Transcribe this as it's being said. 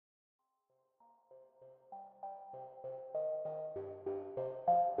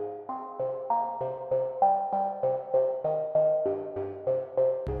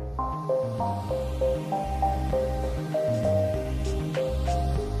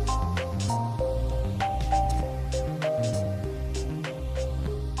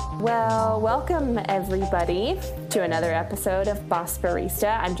Well, welcome everybody to another episode of Boss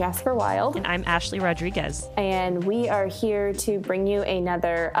Barista. I'm Jasper Wild. And I'm Ashley Rodriguez. And we are here to bring you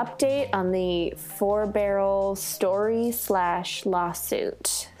another update on the Four Barrel story /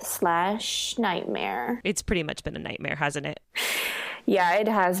 lawsuit / nightmare. It's pretty much been a nightmare, hasn't it? Yeah, it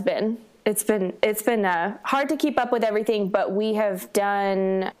has been. It's been hard to keep up with everything, but we've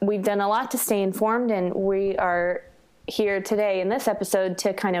done a lot to stay informed, and we are here today in this episode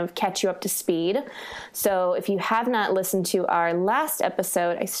to kind of catch you up to speed. So if you have not listened to our last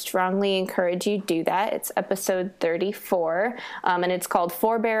episode, I strongly encourage you do that. It's episode 34, and it's called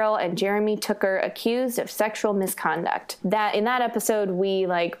Four Barrel and Jeremy Tooker Accused of Sexual Misconduct. In that episode, we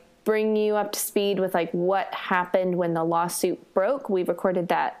bring you up to speed with what happened when the lawsuit broke. We recorded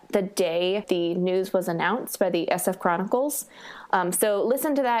that the day the news was announced by the SF Chronicles. So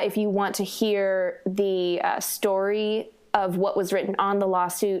listen to that if you want to hear the story of what was written on the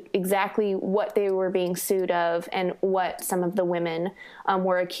lawsuit, exactly what they were being sued of, and what some of the women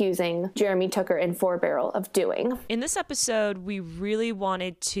were accusing Jeremy Tooker and Four Barrel of doing. In this episode, we really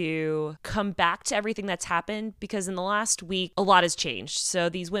wanted to come back to everything that's happened because in the last week, a lot has changed. So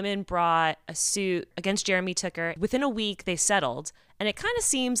these women brought a suit against Jeremy Tooker. Within a week, they settled, and it kind of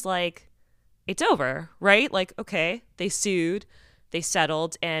seems like it's over, right? Okay, they sued, they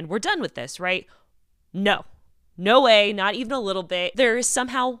settled, and we're done with this, right? No way, not even a little bit. There is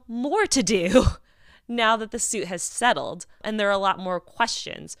somehow more to do now that the suit has settled, and there are a lot more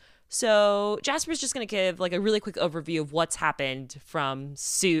questions. So Jasper's just going to give a really quick overview of what's happened from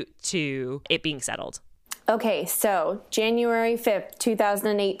suit to it being settled. Okay, so January 5th,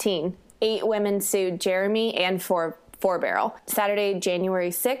 2018, 8 women sued Jeremy and Four Barrel. Saturday, January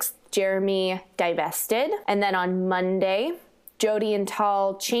 6th, Jeremy divested. And then on Monday, Jody and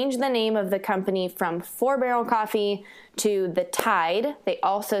Tal changed the name of the company from Four Barrel Coffee to The Tide. They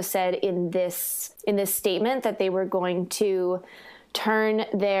also said in this statement that they were going to turn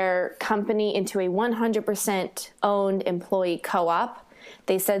their company into a 100% owned employee co-op.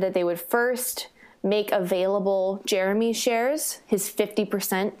 They said that they would first make available Jeremy's shares, his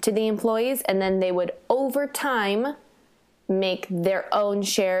 50%, to the employees, and then they would, over time, make their own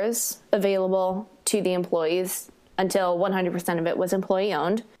shares available to the employees until 100% of it was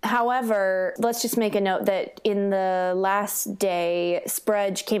employee-owned. However, let's just make a note that in the last day,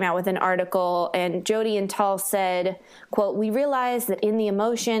 Sprudge came out with an article, and Jody and Tal said, quote, "We realized that in the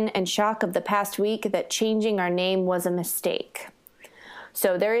emotion and shock of the past week that changing our name was a mistake."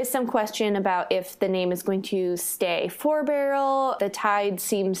 So there is some question about if the name is going to stay Four Barrel. The Tide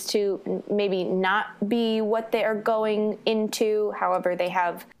seems to maybe not be what they are going into. However,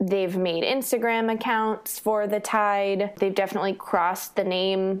 they've made Instagram accounts for the Tide. They've definitely crossed the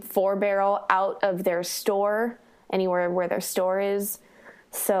name Four Barrel out of their store, anywhere where their store is.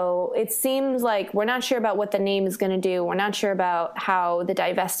 So it seems like we're not sure about what the name is going to do. We're not sure about how the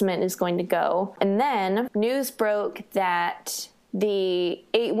divestment is going to go. And then news broke that the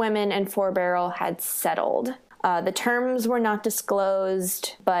 8 women and Four Barrel had settled. The terms were not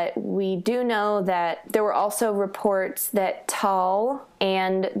disclosed, but we do know that there were also reports that Tal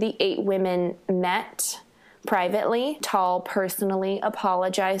and the 8 women met privately. Tal personally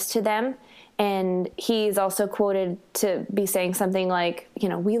apologized to them, and he's also quoted to be saying something like,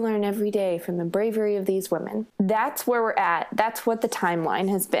 "We learn every day from the bravery of these women." That's where we're at. That's what the timeline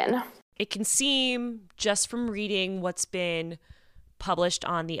has been. It can seem, just from reading what's been published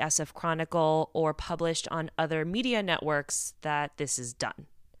on the SF Chronicle or published on other media networks, that this is done.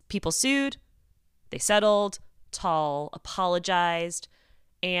 People sued, they settled, Tal apologized,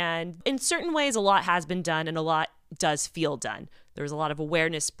 and in certain ways a lot has been done and a lot does feel done. There was a lot of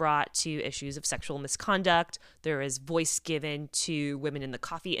awareness brought to issues of sexual misconduct. There is voice given to women in the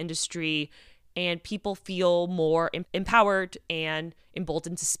coffee industry, and people feel more empowered and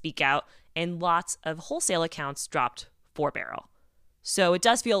emboldened to speak out, and lots of wholesale accounts dropped Four Barrel. So it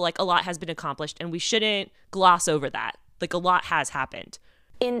does feel like a lot has been accomplished, and we shouldn't gloss over that. A lot has happened.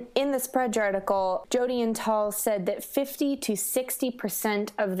 In the Sprudge article, Jody and Tal said that 50 to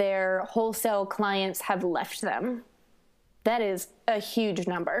 60% of their wholesale clients have left them. That is a huge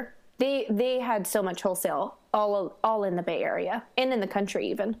number. They had so much wholesale all in the Bay Area and in the country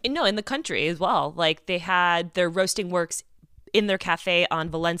even. No, in the country as well. They had their roasting works in their cafe on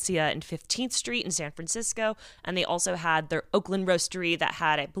Valencia and 15th Street in San Francisco. And they also had their Oakland roastery that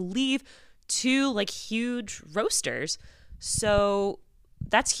had, I believe, 2 huge roasters. So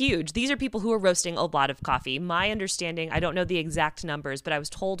that's huge. These are people who are roasting a lot of coffee. My understanding, I don't know the exact numbers, but I was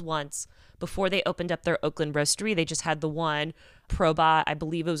told once before they opened up their Oakland roastery, they just had the one ProBot. I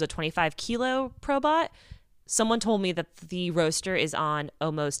believe it was a 25 kilo ProBot. someone told me that the roaster is on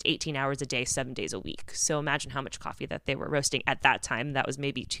almost 18 hours a day, 7 days a week. So imagine how much coffee that they were roasting at that time. That was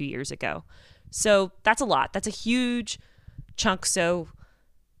maybe 2 years ago. So that's a lot. That's a huge chunk. So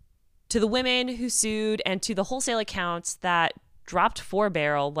to the women who sued and to the wholesale accounts that dropped 4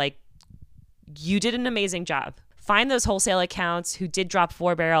 Barrel, like, you did an amazing job. Find those wholesale accounts who did drop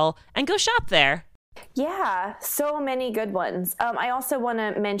 4 Barrel and go shop there. Yeah, so many good ones. I also want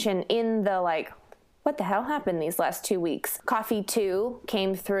to mention in the what the hell happened these last 2 weeks? Coffee 2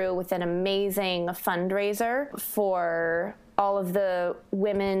 came through with an amazing fundraiser for all of the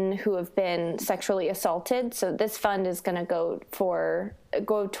women who have been sexually assaulted. So this fund is going to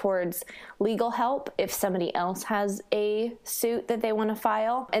go towards legal help if somebody else has a suit that they want to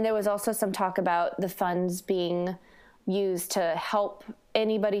file. And there was also some talk about the funds being used to help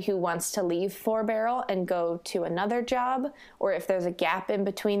anybody who wants to leave 4 Barrel and go to another job, or if there's a gap in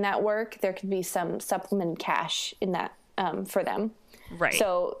between that work, there could be some supplement cash in that for them. Right.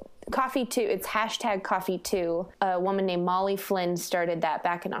 So Coffee 2, it's hashtag Coffee 2. A woman named Molly Flynn started that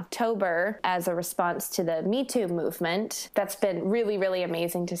back in October as a response to the Me Too movement. That's been really, really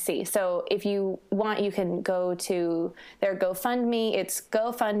amazing to see. So if you want, you can go to their GoFundMe. It's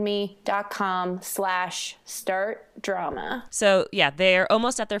gofundme.com/startdrama. So yeah, they're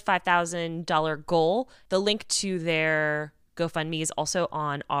almost at their $5,000 goal. The link to their GoFundMe is also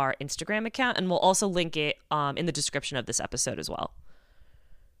on our Instagram account, and we'll also link it in the description of this episode as well.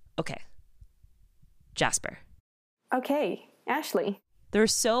 Okay. Jasper. Okay, Ashley.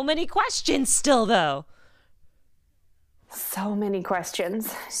 There's so many questions still, though. So many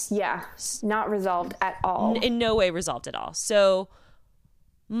questions. Yeah, not resolved at all. In no way resolved at all. So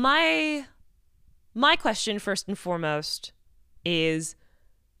my question, first and foremost, is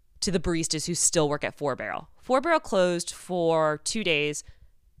to the baristas who still work at 4 Barrel. 4 Barrel closed for 2 days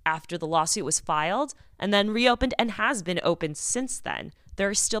after the lawsuit was filed and then reopened and has been open since then. There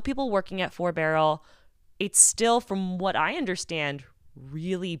are still people working at 4 Barrel. It's still, from what I understand,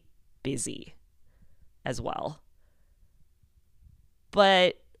 really busy as well.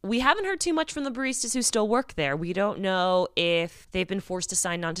 But we haven't heard too much from the baristas who still work there. We don't know if they've been forced to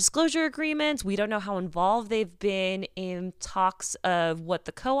sign non-disclosure agreements. We don't know how involved they've been in talks of what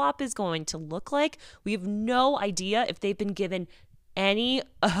the co-op is going to look like. We have no idea if they've been given any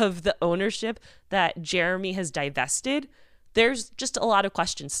of the ownership that Jeremy has divested. There's just a lot of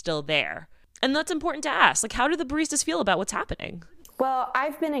questions still there. And that's important to ask. Like, how do the baristas feel about what's happening? Well,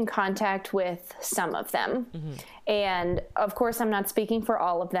 I've been in contact with some of them. Mm-hmm. And of course, I'm not speaking for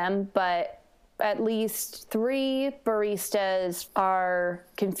all of them, but at least 3 baristas are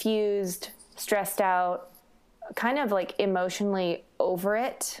confused, stressed out, kind of like emotionally over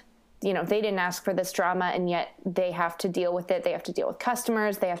it. You know, they didn't ask for this drama, and yet they have to deal with it. They have to deal with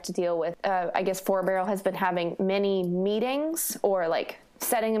customers. They have to deal with, I guess 4 Barrel has been having many meetings, or like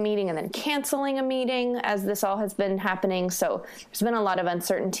setting a meeting and then canceling a meeting as this all has been happening. So there's been a lot of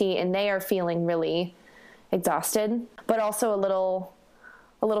uncertainty, and they are feeling really exhausted, but also a little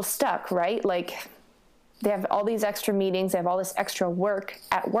stuck, right? Like, they have all these extra meetings. They have all this extra work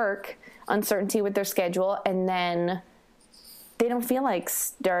at work, uncertainty with their schedule, and then they don't feel like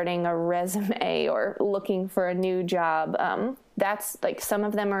starting a resume or looking for a new job. That's like, some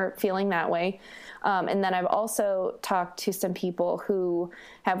of them are feeling that way. And then I've also talked to some people who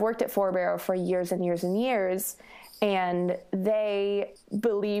have worked at 4 Barrel for years and years and years, and they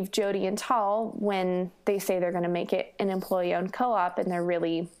believe Jody and Tal when they say they're going to make it an employee-owned co-op, and they're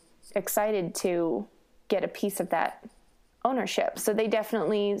really excited to get a piece of that ownership. So they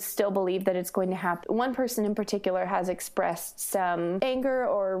definitely still believe that it's going to happen. One person in particular has expressed some anger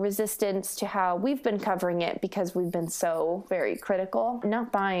or resistance to how we've been covering it because we've been so very critical,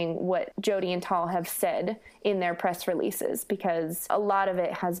 not buying what Jody and Tal have said in their press releases, because a lot of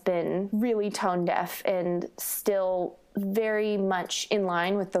it has been really tone deaf and still very much in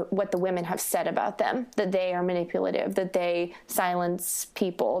line with what the women have said about them, that they are manipulative, that they silence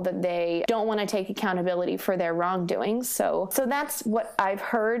people, that they don't want to take accountability for their wrongdoings. So that's what I've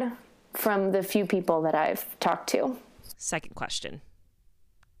heard from the few people that I've talked to. Second question.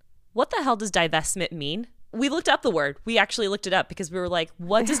 What the hell does divestment mean? We looked up the word. We actually looked it up because we were like,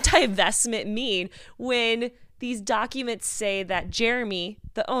 what does divestment mean when these documents say that Jeremy,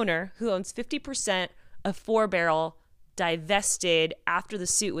 the owner, who owns 50% of 4 Barrel, divested after the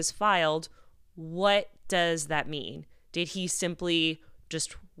suit was filed? What does that mean? Did he simply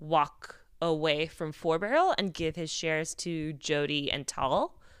just walk away from 4 Barrel and give his shares to Jody and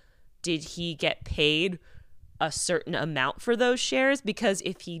Tal? Did he get paid a certain amount for those shares? Because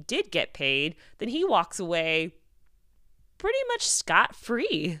if he did get paid, then he walks away pretty much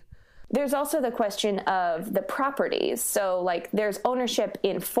scot-free. There's also the question of the properties. So, like, there's ownership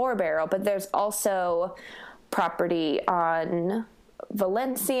in Four Barrel, but there's also property on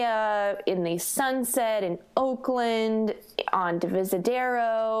Valencia, in the Sunset, in Oakland, on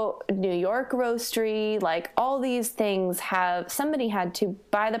Divisadero, New York Roastery. Like, all these things somebody had to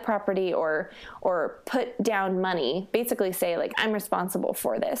buy the property or put down money, basically say, like, I'm responsible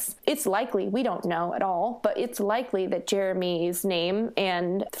for this. It's likely, we don't know at all, but it's likely that Jeremy's name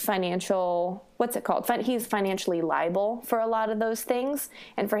and financial, he's financially liable for a lot of those things.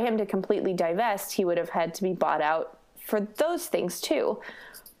 And for him to completely divest, he would have had to be bought out for those things too.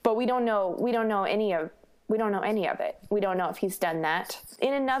 But we don't know any of it. We don't know if he's done that.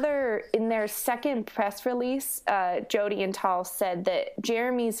 In their second press release, Jodi and Tal said that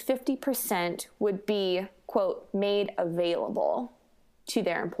Jeremy's 50% would be, quote, made available to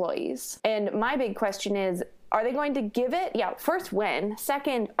their employees. And my big question is, are they going to give it? Yeah, first, when?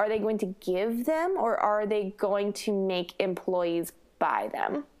 Second, are they going to give them, or are they going to make employees buy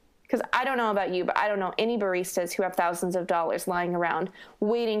them? Because I don't know about you, but I don't know any baristas who have thousands of dollars lying around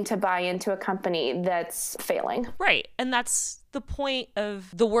waiting to buy into a company that's failing. Right. And that's the point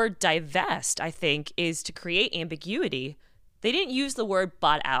of the word divest, I think, is to create ambiguity. They didn't use the word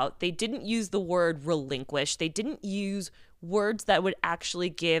bought out. They didn't use the word relinquish. They didn't use words that would actually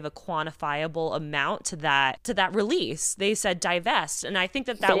give a quantifiable amount to that release. They said divest. And I think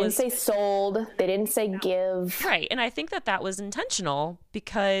that they didn't say sold. They didn't say give. Right. And I think that was intentional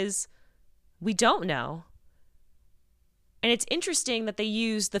because we don't know. And it's interesting that they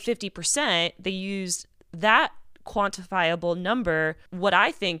used the 50%. They used that quantifiable number, what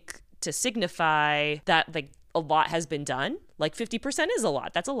I think, to signify that, like, a lot has been done. Like, 50% is a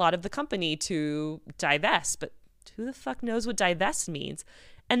lot. That's a lot of the company to divest. But who the fuck knows what divest means?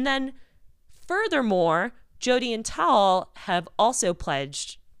 And then furthermore, Jodi and Tal have also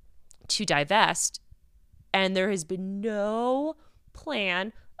pledged to divest, and there has been no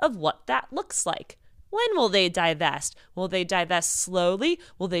plan of what that looks like. When will they divest? Will they divest slowly?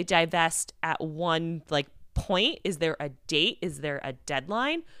 Will they divest at one, like, point? Is there a date? Is there a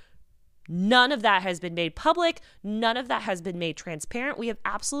deadline? None of that has been made public. None of that has been made transparent. We have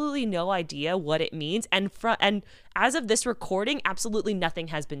absolutely no idea what it means. And as of this recording, absolutely nothing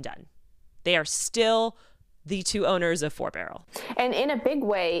has been done. They are still the two owners of Four Barrel. And in a big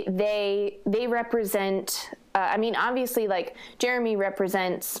way, they represent, obviously, like, Jeremy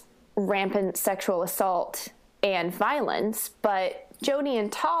represents rampant sexual assault and violence, but Jodi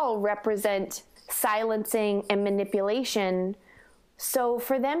and Tal represent silencing and manipulation. So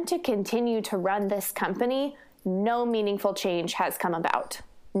for them to continue to run this company, no meaningful change has come about.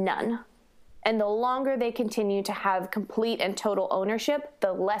 None. And the longer they continue to have complete and total ownership,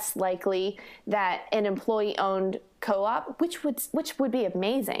 the less likely that an employee-owned co-op, which would be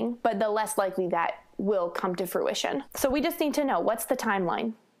amazing, but the less likely that will come to fruition. So we just need to know, what's the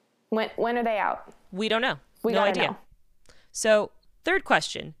timeline? When are they out? We don't know. No idea. Know. So, third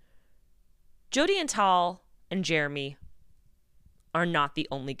question. Jodi and Tal and Jeremy are not the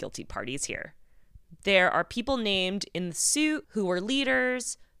only guilty parties here. There are people named in the suit who were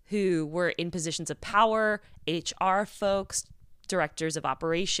leaders, who were in positions of power, HR folks, directors of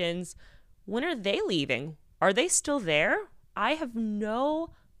operations. When are they leaving? Are they still there? I have no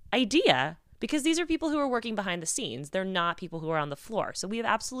idea, because these are people who are working behind the scenes. They're not people who are on the floor. So we have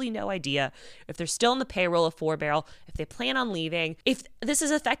absolutely no idea if they're still in the payroll of Four Barrel, if they plan on leaving, if this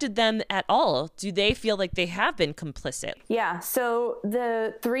has affected them at all. Do they feel like they have been complicit? Yeah, so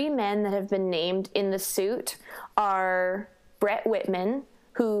the three men that have been named in the suit are Brett Whitman,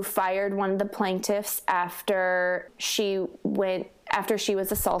 who fired one of the plaintiffs after she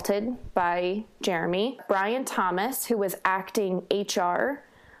was assaulted by Jeremy. Brian Thomas, who was acting HR,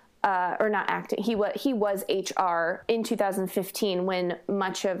 or not acting, he was HR in 2015 when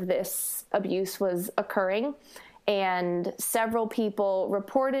much of this abuse was occurring. And several people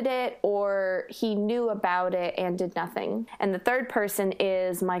reported it, or he knew about it and did nothing. And the third person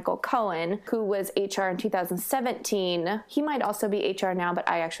is Michael Cohen, who was HR in 2017. He might also be HR now, but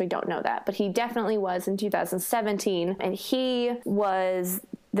I actually don't know that. But he definitely was in 2017. And he was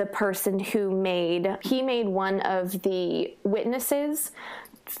the person who made one of the witnesses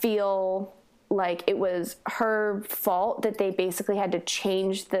feel like it was her fault that they basically had to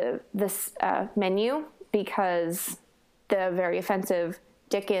change this menu, because the very offensive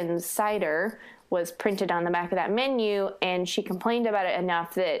Dickens cider was printed on the back of that menu, and she complained about it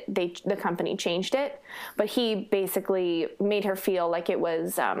enough that the company changed it. But he basically made her feel like it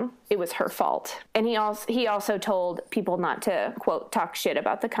was her fault. And he also told people not to, quote, talk shit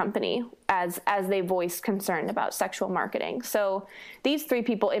about the company as they voiced concern about sexual marketing. So these three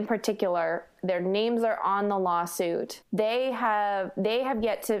people in particular, their names are on the lawsuit. They have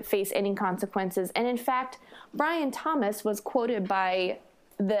yet to face any consequences. And in fact, Brian Thomas was quoted by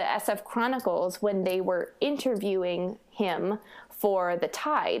the SF Chronicles when they were interviewing him for the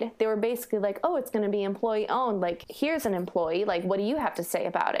Tide. They were basically like, oh, it's going to be employee owned. Like, here's an employee. Like, what do you have to say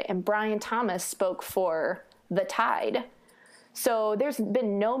about it? And Brian Thomas spoke for the Tide. So there's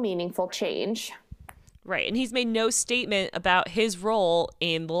been no meaningful change. Right. And he's made no statement about his role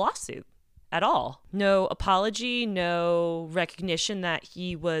in the lawsuit at all. No apology, no recognition that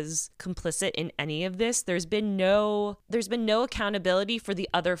he was complicit in any of this. There's been no accountability for the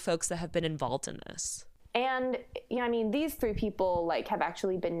other folks that have been involved in this. And I mean, these three people like have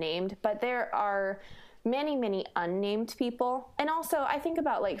actually been named, but there are many, many unnamed people. And also I think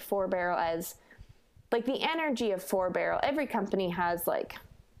about like Four Barrel as like the energy of Four Barrel. Every company has like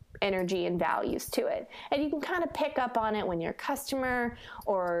energy and values to it. And you can kind of pick up on it when you're a customer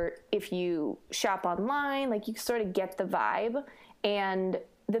or if you shop online, like you sort of get the vibe. And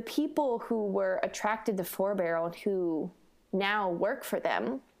the people who were attracted to Four Barrel and who now work for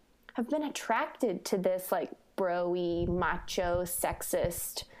them have been attracted to this like bro-y, macho,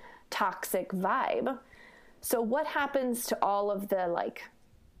 sexist, toxic vibe. So what happens to all of the like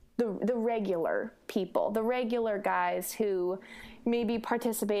the regular people, the regular guys who maybe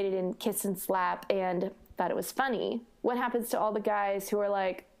participated in Kiss and Slap and thought it was funny? What happens to all the guys who are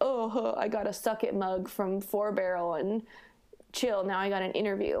like, oh, I got a suck it mug from Four Barrel and chill, now I got an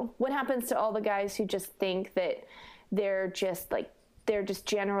interview? What happens to all the guys who just think that they're just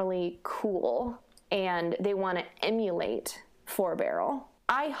generally cool and they want to emulate Four Barrel?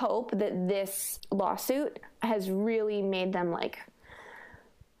 I hope that this lawsuit has really made them like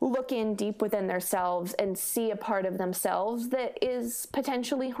look in deep within themselves and see a part of themselves that is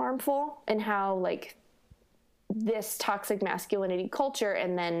potentially harmful, and how like this toxic masculinity culture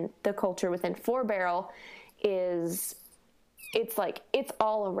and then the culture within Four Barrel it's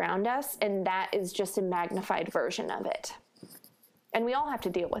all around us, and that is just a magnified version of it. And we all have to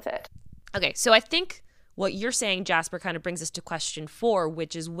deal with it. Okay, so I think what you're saying, Jasper, kind of brings us to question 4,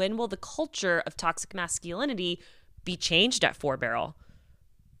 which is when will the culture of toxic masculinity be changed at Four Barrel?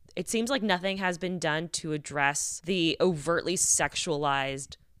 It seems like nothing has been done to address the overtly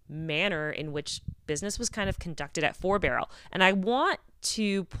sexualized manner in which business was kind of conducted at Four Barrel. And I want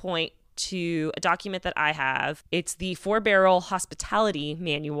to point to a document that I have. It's the Four Barrel Hospitality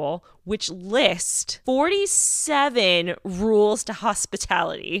Manual, which lists 47 rules to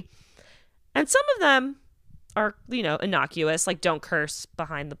hospitality. And some of them are, innocuous, like don't curse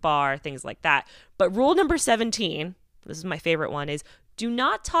behind the bar, things like that. But rule number 17, this is my favorite one, is do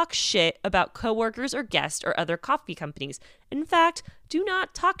not talk shit about coworkers or guests or other coffee companies. In fact, do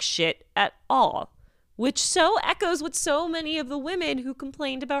not talk shit at all, which so echoes what so many of the women who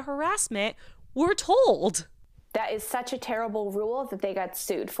complained about harassment were told. That is such a terrible rule that they got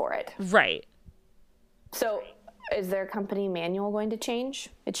sued for it. Right. So is their company manual going to change?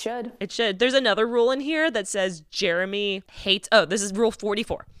 It should. It should. There's another rule in here that says Jeremy hates... Oh, this is rule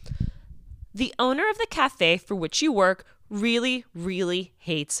 44. The owner of the cafe for which you work really, really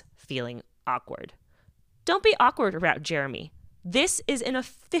hates feeling awkward. Don't be awkward about Jeremy. This is an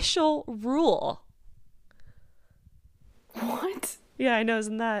official rule. What? Yeah, I know,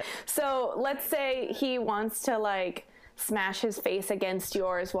 isn't that? So let's say he wants to smash his face against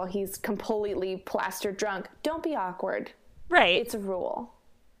yours while he's completely plastered drunk. Don't be awkward. Right. It's a rule.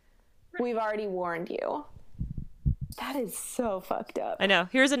 Right. We've already warned you. That is so fucked up. I know.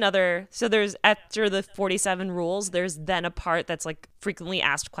 Here's another. So there's, after the 47 rules, there's then a part that's frequently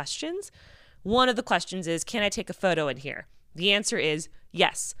asked questions. One of the questions is, can I take a photo in here? The answer is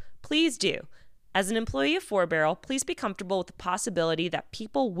yes, please do. As an employee of Four Barrel, please be comfortable with the possibility that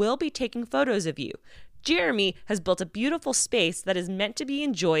people will be taking photos of you. Jeremy has built a beautiful space that is meant to be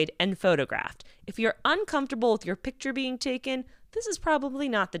enjoyed and photographed. If you're uncomfortable with your picture being taken, this is probably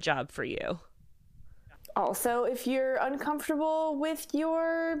not the job for you. Also, if you're uncomfortable with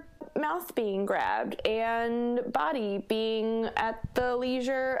your mouth being grabbed and body being at the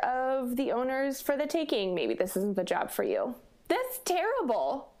leisure of the owners for the taking, maybe this isn't the job for you. That's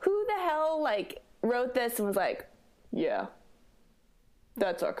terrible. Who the hell wrote this and was like, yeah,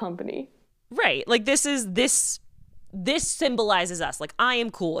 that's our company. Right. This symbolizes us. I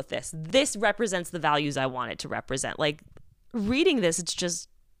am cool with this. This represents the values I want it to represent. Reading this, it's just,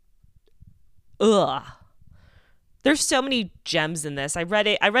 ugh. There's so many gems in this. I read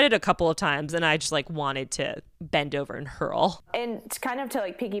it a couple of times, and I just like wanted to bend over and hurl. And it's kind of to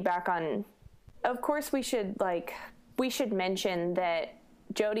like piggyback on, of course we should mention that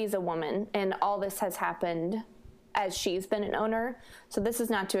Jodi's a woman and all this has happened as she's been an owner. So this is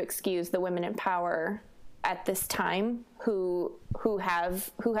not to excuse the women in power at this time who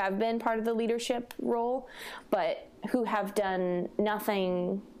have been part of the leadership role, but who have done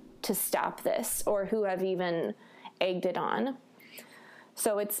nothing to stop this or who have even egged it on.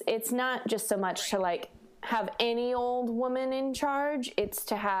 So it's not just so much to like have any old woman in charge, it's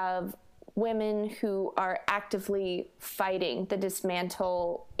to have women who are actively fighting the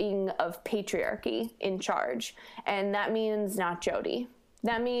dismantling of patriarchy in charge. And that means not Jodi.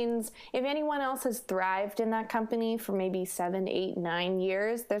 That means if anyone else has thrived in that company for maybe 7, 8, 9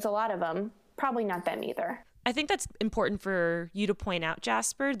 years, there's a lot of them, probably not them either. I think that's important for you to point out,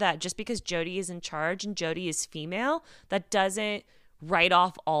 Jasper, that just because Jodi is in charge and Jodi is female, that doesn't write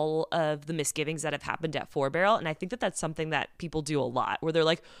off all of the misgivings that have happened at Four Barrel. And I think that that's something that people do a lot, where they're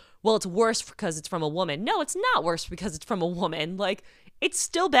like, well, it's worse because it's from a woman. No, it's not worse because it's from a woman. Like, it's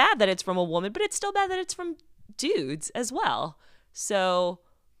still bad that it's from a woman, but it's still bad that it's from dudes as well. So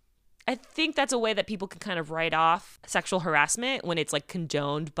I think that's a way that people can kind of write off sexual harassment when it's like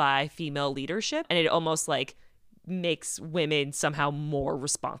condoned by female leadership, and it almost like makes women somehow more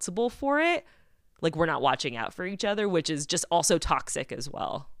responsible for it. Like we're not watching out for each other, which is just also toxic as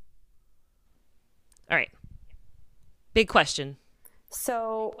well. All right. Big question.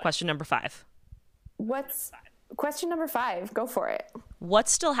 So question number 5. What's question number 5? Go for it.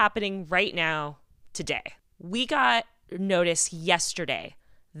 What's still happening right now today? We got notice yesterday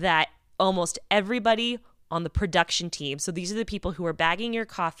that almost everybody on the production team, so these are the people who are bagging your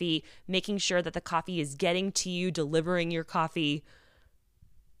coffee, making sure that the coffee is getting to you, delivering your coffee,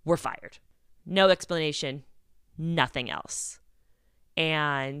 were fired. No explanation, nothing else.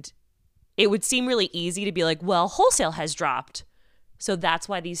 And it would seem really easy to be like, well, wholesale has dropped, so that's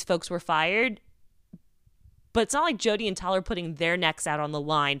why these folks were fired. But it's not like Jodi and Tal are putting their necks out on the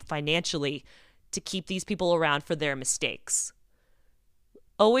line financially to keep these people around for their mistakes.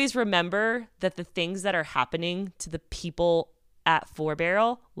 Always remember that the things that are happening to the people at Four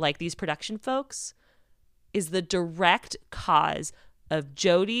Barrel, like these production folks, is the direct cause of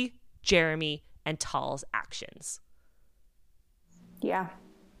Jodi, Jeremy, and Tal's actions. Yeah.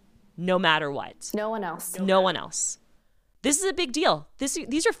 No matter what. No one else. No one else. This is a big deal.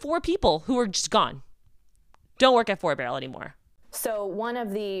 These are 4 people who are just gone. Don't work at Four Barrel anymore. So one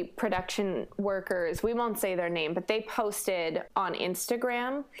of the production workers, we won't say their name, but they posted on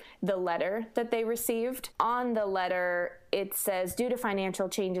Instagram the letter that they received. On the letter, it says, due to financial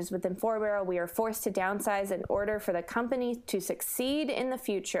changes within Four Barrel, we are forced to downsize in order for the company to succeed in the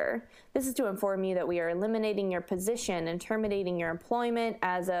future. This is to inform you that we are eliminating your position and terminating your employment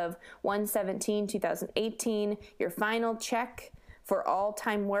as of 1/17/2018. Your final check for all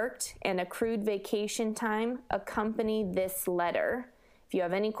time worked and accrued vacation time accompany this letter. If you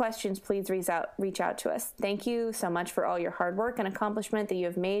have any questions, please reach out to us. Thank you so much for all your hard work and accomplishment that you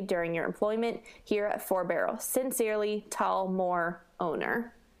have made during your employment here at Four Barrel. Sincerely, Tal Moore,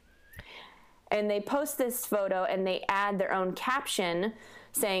 owner. And they post this photo and they add their own caption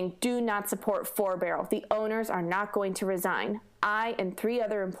saying, do not support Four Barrel. The owners are not going to resign. I and 3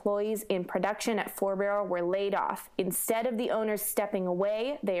 other employees in production at Four Barrel were laid off. Instead of the owners stepping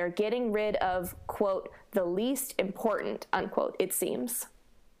away, they are getting rid of, quote, the least important, unquote, it seems.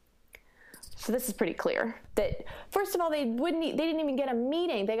 So this is pretty clear. That, first of all, they didn't even get a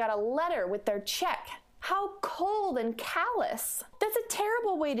meeting. They got a letter with their check. How cold and callous. That's a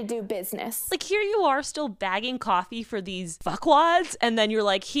terrible way to do business. Like, here you are still bagging coffee for these fuckwads, and then you're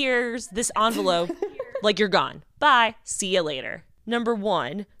like, here's this envelope. Like, you're gone. Bye. See you later. Number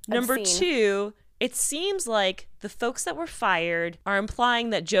 1. Number 2, it seems like the folks that were fired are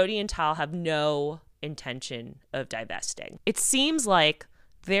implying that Jodi and Tal have no intention of divesting. It seems like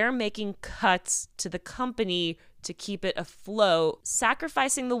they're making cuts to the company to keep it afloat,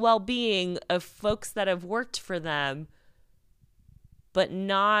 sacrificing the well-being of folks that have worked for them, but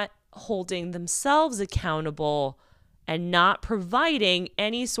not holding themselves accountable and not providing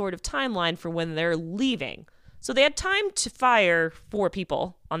any sort of timeline for when they're leaving. So they had time to fire 4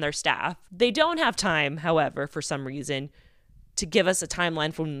 people on their staff. They don't have time, however, for some reason, to give us a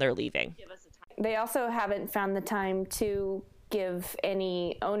timeline for when they're leaving. They also haven't found the time to give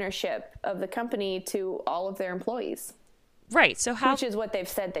any ownership of the company to all of their employees. Right. So how, which is what they've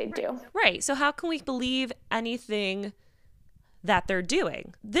said they'd do. Right. So how can we believe anything that they're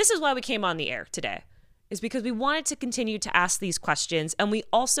doing? This is why we came on the air today. is because we wanted to continue to ask these questions, and we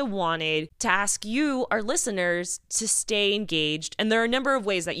also wanted to ask you, our listeners, to stay engaged. And there are a number of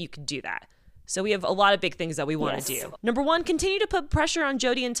ways that you can do that. So we have a lot of big things that we want to do. Number one, continue to put pressure on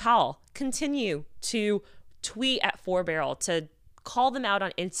Jodi and Tal. Continue to tweet at Four Barrel, to call them out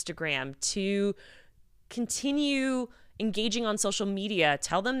on Instagram, to continue engaging on social media.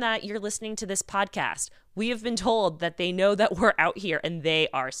 Tell them that you're listening to this podcast. We have been told that they know that we're out here and they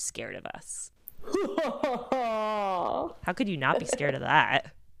are scared of us. How could you not be scared of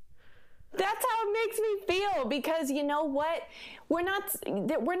that? That's how it makes me feel, because you know what? We're not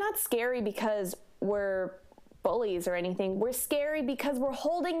scary because we're bullies or anything. We're scary because we're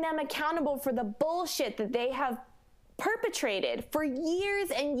holding them accountable for the bullshit that they have perpetrated for years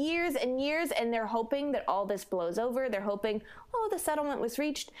and years and years, and they're hoping that all this blows over. They're hoping, oh, the settlement was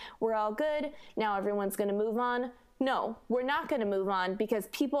reached, we're all good, now everyone's going to move on. No, we're not going to move on, because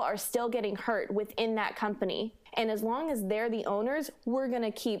people are still getting hurt within that company. And as long as they're the owners, we're going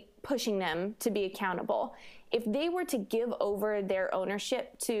to keep pushing them to be accountable. If they were to give over their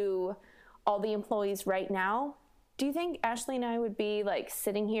ownership to all the employees right now, do you think Ashley and I would be like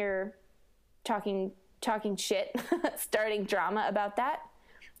sitting here talking shit, starting drama about that?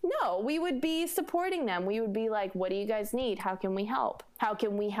 No, we would be supporting them. We would be like, what do you guys need? How can we help? How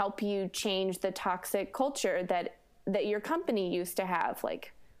can we help you change the toxic culture that your company used to have?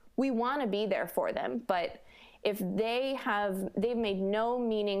 Like, we want to be there for them, but if they've made no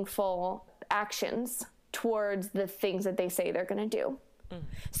meaningful actions towards the things that they say they're going to do.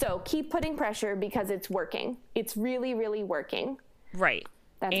 So keep putting pressure, because it's working. It's really, really working. Right.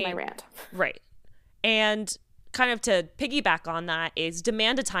 That's my rant. Right. And kind of to piggyback on that is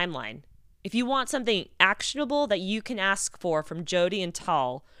demand a timeline. If you want something actionable that you can ask for from Jodi and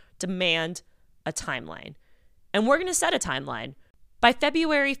Tal, demand a timeline. And we're going to set a timeline. By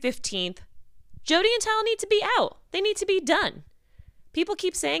February 15th, Jodi and Tal need to be out. They need to be done. People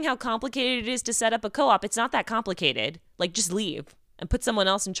keep saying how complicated it is to set up a co-op. It's not that complicated. Like, just leave and put someone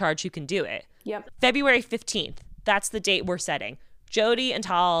else in charge who can do it. Yep. February 15th. That's the date we're setting. Jodi and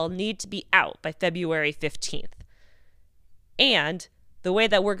Tal need to be out by February 15th. And the way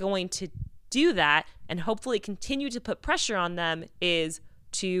that we're going to do that and hopefully continue to put pressure on them is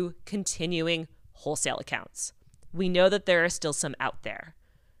to continuing wholesale accounts. We know that there are still some out there.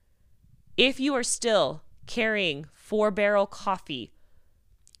 If you are still carrying Four Barrel coffee,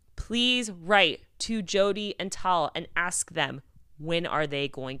 please write to Jodi and Tal and ask them, when are they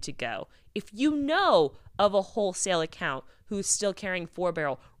going to go? If you know of a wholesale account who's still carrying Four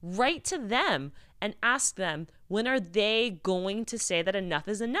Barrel, write to them and ask them, when are they going to say that enough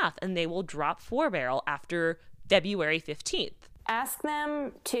is enough, and they will drop Four Barrel after February 15th. Ask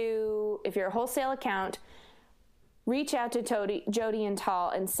them to, if you're a wholesale account, reach out to Jodi and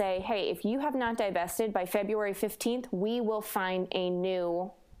Tal and say, hey, if you have not divested by February 15th, we will find a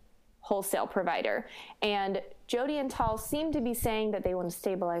new wholesale provider. And Jodi and Tal seem to be saying that they want to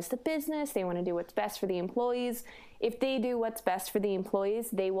stabilize the business. They want to do what's best for the employees. If they do what's best for the employees,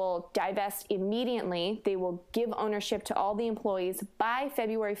 they will divest immediately. They will give ownership to all the employees by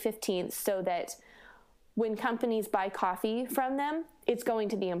February 15th, so that when companies buy coffee from them, it's going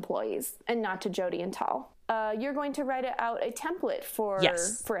to the employees and not to Jodi and Tal. You're going to write out a template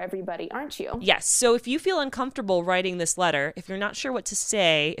for everybody, aren't you? Yes. So if you feel uncomfortable writing this letter, if you're not sure what to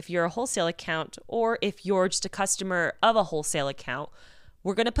say, if you're a wholesale account, or if you're just a customer of a wholesale account,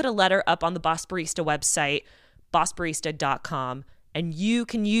 we're going to put a letter up on the Boss Barista website, bossbarista.com, and you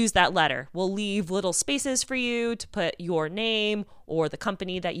can use that letter. We'll leave little spaces for you to put your name or the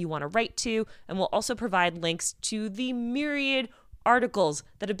company that you want to write to, and we'll also provide links to the myriad articles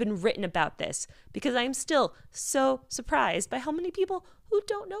that have been written about this, because I'm still so surprised by how many people who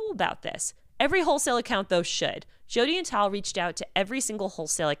don't know about this. Every wholesale account, though, should. Jodi and Tal reached out to every single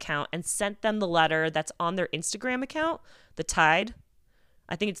wholesale account and sent them the letter that's on their Instagram account, the Tide.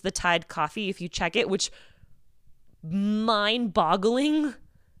 I think it's the Tide Coffee if you check it, which, mind-boggling,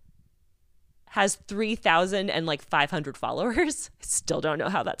 has 3,500 followers. I still don't know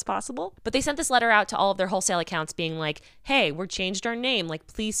how that's possible. But they sent this letter out to all of their wholesale accounts being like, hey, we're changed our name. Like,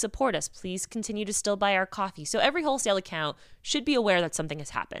 please support us. Please continue to still buy our coffee. So every wholesale account should be aware that something has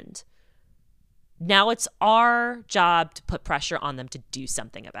happened. Now it's our job to put pressure on them to do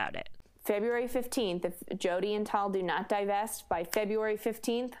something about it. February 15th, if Jodi and Tal do not divest by February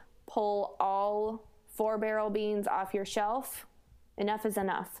 15th, pull all Four Barrel beans off your shelf. Enough is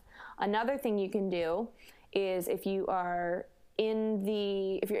enough. Another thing you can do is if you're in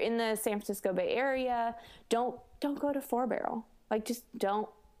the San Francisco Bay Area, don't go to Four Barrel. Like, just don't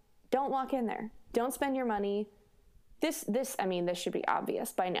walk in there. Don't spend your money. This should be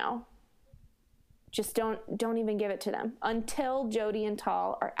obvious by now. Just don't even give it to them. Until Jodi and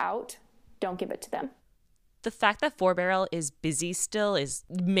Tal are out, don't give it to them. The fact that 4Barrel is busy still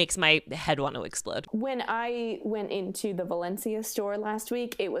makes my head want to explode. When I went into the Valencia store last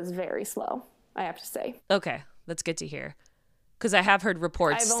week, it was very slow, I have to say. Okay, that's good to hear. Because I have heard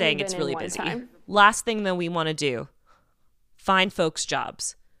reports saying it's really busy. Time. Last thing that we want to do, find folks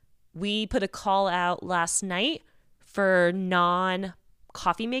jobs. We put a call out last night for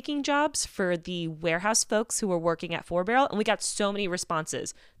non-coffee making jobs for the warehouse folks who were working at 4Barrel, and we got so many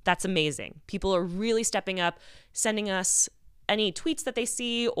responses. That's amazing. People are really stepping up, sending us any tweets that they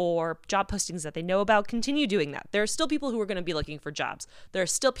see or job postings that they know about. Continue doing that. There are still people who are going to be looking for jobs. There are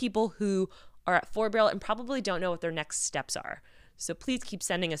still people who are at 4Barrel and probably don't know what their next steps are. So please keep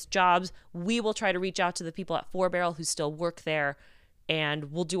sending us jobs. We will try to reach out to the people at 4Barrel who still work there,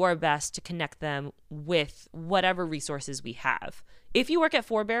 and we'll do our best to connect them with whatever resources we have. If you work at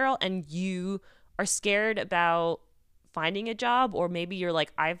 4Barrel and you are scared about finding a job, or maybe you're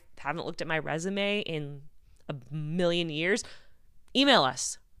like, I haven't looked at my resume in a million years, email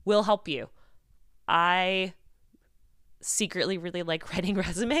us. We'll help you. I secretly really like writing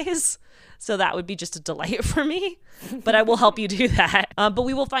resumes, so that would be just a delight for me, but I will help you do that. But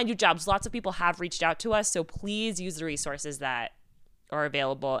we will find you jobs. Lots of people have reached out to us, so please use the resources that are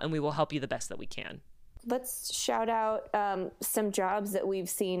available, and we will help you the best that we can. Let's shout out some jobs that we've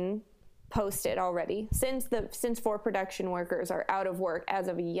seen posted already since 4 production workers are out of work as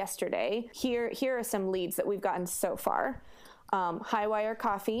of yesterday. Here are some leads that we've gotten so far. Highwire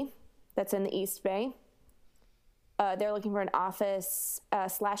Coffee, that's in the East Bay. They're looking for an office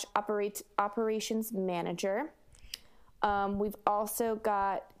 / operations manager. We've also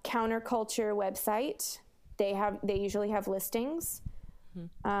got Counterculture website. They usually have listings.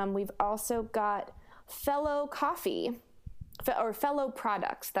 We've also got Fellow Coffee, or Fellow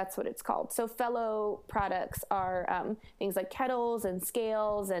Products, that's what it's called. So Fellow Products are things like kettles and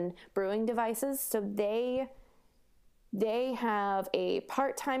scales and brewing devices. So they have a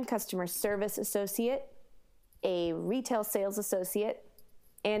part-time customer service associate, a retail sales associate,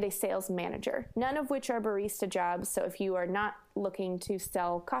 and a sales manager, none of which are barista jobs. So if you are not looking to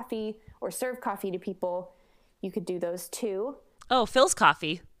sell coffee or serve coffee to people, you could do those too. Oh, Phil's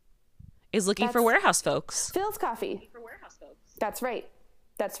Coffee is looking for warehouse folks. Phil's Coffee. That's right.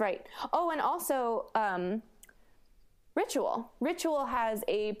 Oh, and also Ritual. Ritual has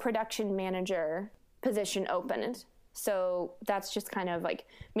a production manager position opened. So that's just kind of like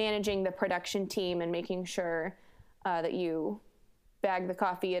managing the production team and making sure that you bag the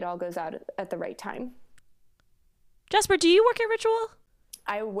coffee, it all goes out at the right time. Jasper, do you work at Ritual?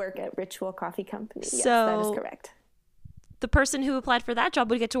 I work at Ritual Coffee Company. Yes, so that is correct. The person who applied for that job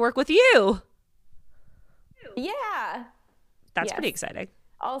would get to work with you. Yeah. That's pretty exciting.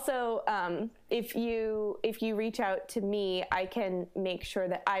 Also, if you reach out to me, I can make sure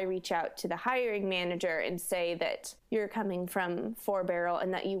that I reach out to the hiring manager and say that you're coming from 4Barrel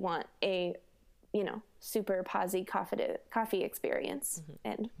and that you want a, super posy coffee experience,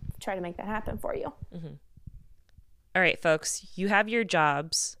 and try to make that happen for you. Mm-hmm. All right, folks, you have your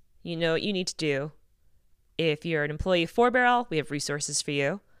jobs. You know what you need to do. If you're an employee of 4Barrel, we have resources for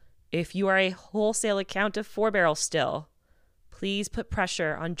you. If you are a wholesale account of 4Barrel still, please put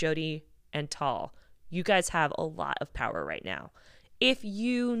pressure on Jodi and Tal. You guys have a lot of power right now. If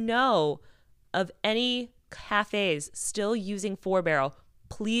you know of any cafes still using 4Barrel,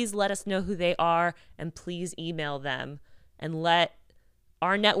 please let us know who they are, and please email them and let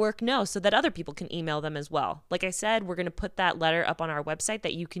our network know so that other people can email them as well. Like I said, we're going to put that letter up on our website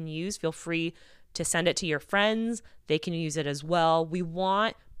that you can use. Feel free to send it to your friends. They can use it as well. We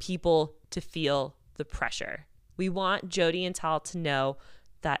want people to feel the pressure. We want Jodi and Tal to know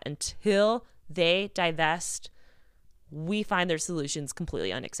that until they divest, we find their solutions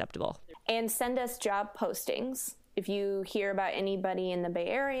completely unacceptable. And send us job postings. If you hear about anybody in the Bay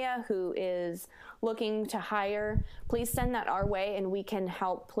Area who is looking to hire, please send that our way, and we can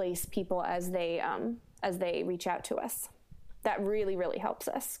help place people as they reach out to us. That really, really helps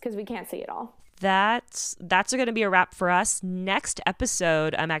us because we can't see it all. That's going to be a wrap for us. Next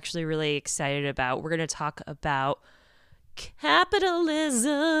episode, I'm actually really excited about. We're going to talk about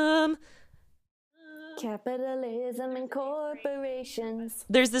capitalism. Capitalism and corporations.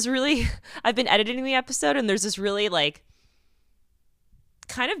 I've been editing the episode, and there's this really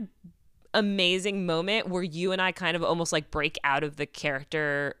kind of amazing moment where you and I kind of almost break out of the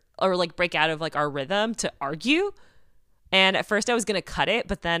character, or break out of our rhythm to argue. And at first I was going to cut it,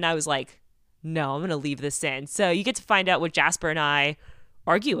 but then I was like, no, I'm going to leave this in. So you get to find out what Jasper and I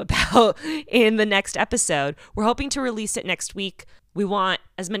argue about in the next episode. We're hoping to release it next week. We want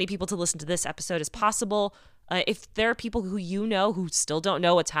as many people to listen to this episode as possible. If there are people who you know who still don't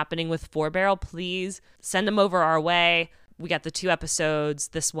know what's happening with Four Barrel, please send them over our way. We got the 2 episodes,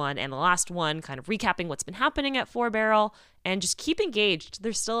 this one and the last one, kind of recapping what's been happening at Four Barrel, and just keep engaged.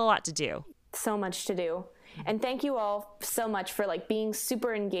 There's still a lot to do. So much to do. And thank you all so much for being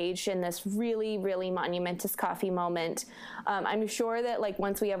super engaged in this really, really monumentous coffee moment. I'm sure that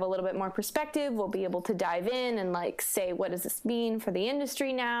once we have a little bit more perspective, we'll be able to dive in and say, what does this mean for the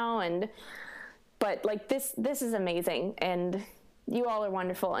industry now? But this is amazing, and you all are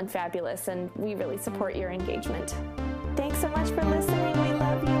wonderful and fabulous, and we really support your engagement.